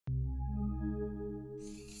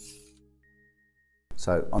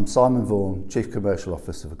So I'm Simon Vaughan, Chief Commercial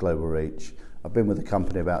Officer for GlobalReach. I've been with the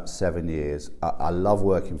company about 7 years. I love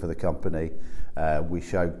working for the company. We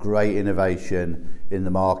show great innovation in the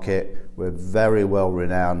market. We're very well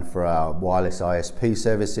renowned for our wireless ISP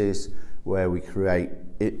services, where we create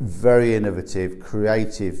very innovative,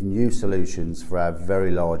 creative new solutions for our very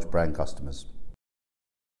large brand customers.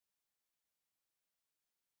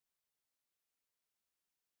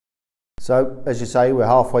 So, as you say, we're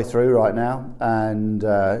halfway through right now, and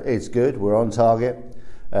it's good. We're on target.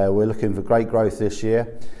 We're looking for great growth this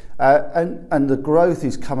year. And the growth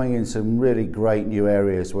is coming in some really great new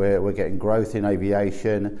areas where we're getting growth in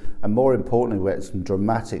aviation, and more importantly, we're getting some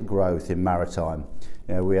dramatic growth in maritime.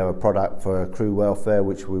 You know, we have a product for crew welfare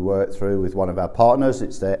which we work through with one of our partners.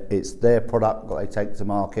 It's their product that they take to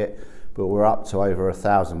market, but we're up to over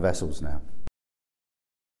 1,000 vessels now.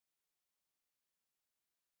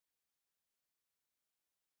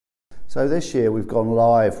 So this year we've gone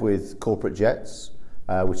live with corporate jets,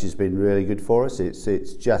 which has been really good for us.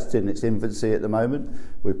 It's just in its infancy at the moment.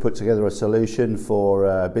 We've put together a solution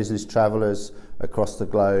for business travellers across the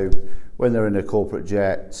globe when they're in a corporate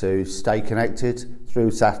jet to stay connected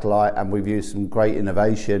through satellite, and we've used some great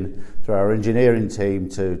innovation through our engineering team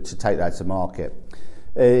to take that to market.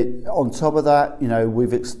 On top of that, you know,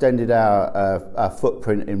 we've extended our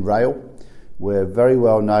footprint in rail. We're very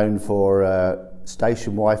well known for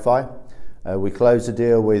station Wi-Fi. We closed a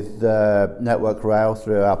deal with Network Rail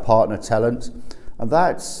through our partner Talent, and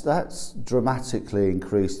that's dramatically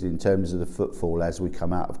increased in terms of the footfall as we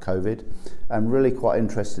come out of COVID. And really quite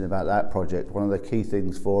interesting about that project, one of the key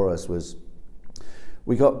things for us was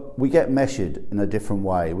we get measured in a different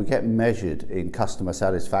way. We get measured in customer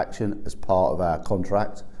satisfaction as part of our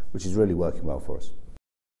contract, which is really working well for us.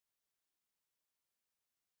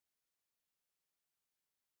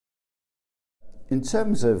 In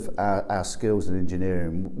terms of our skills in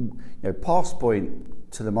engineering, you know,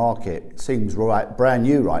 Passpoint to the market seems brand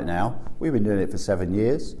new right now. We've been doing it for 7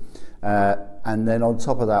 years. And then on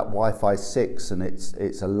top of that, Wi-Fi 6 and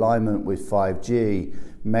its alignment with 5G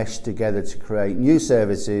meshed together to create new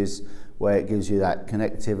services where it gives you that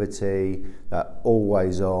connectivity, that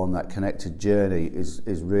always on, that connected journey is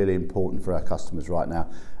really important for our customers right now.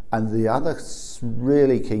 And the other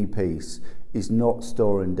really key piece is not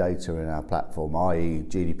storing data in our platform, i.e.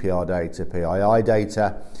 GDPR data, PII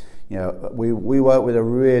data. You know, we work with a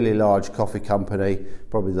really large coffee company,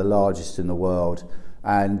 probably the largest in the world,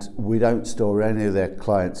 and we don't store any of their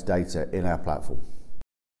clients' data in our platform.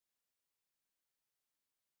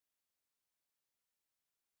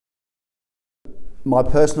 My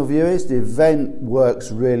personal view is the event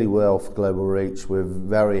works really well for GlobalReach. We're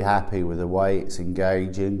very happy with the way it's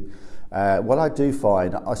engaging. What I do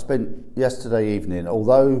find, I spent yesterday evening,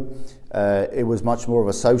 although it was much more of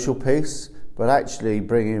a social piece, but actually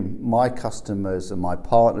bringing my customers and my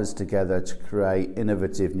partners together to create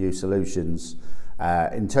innovative new solutions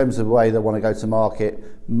in terms of the way they want to go to market,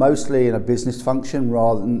 mostly in a business function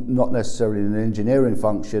rather than not necessarily in an engineering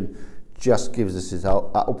function, just gives us this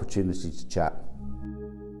opportunity to chat.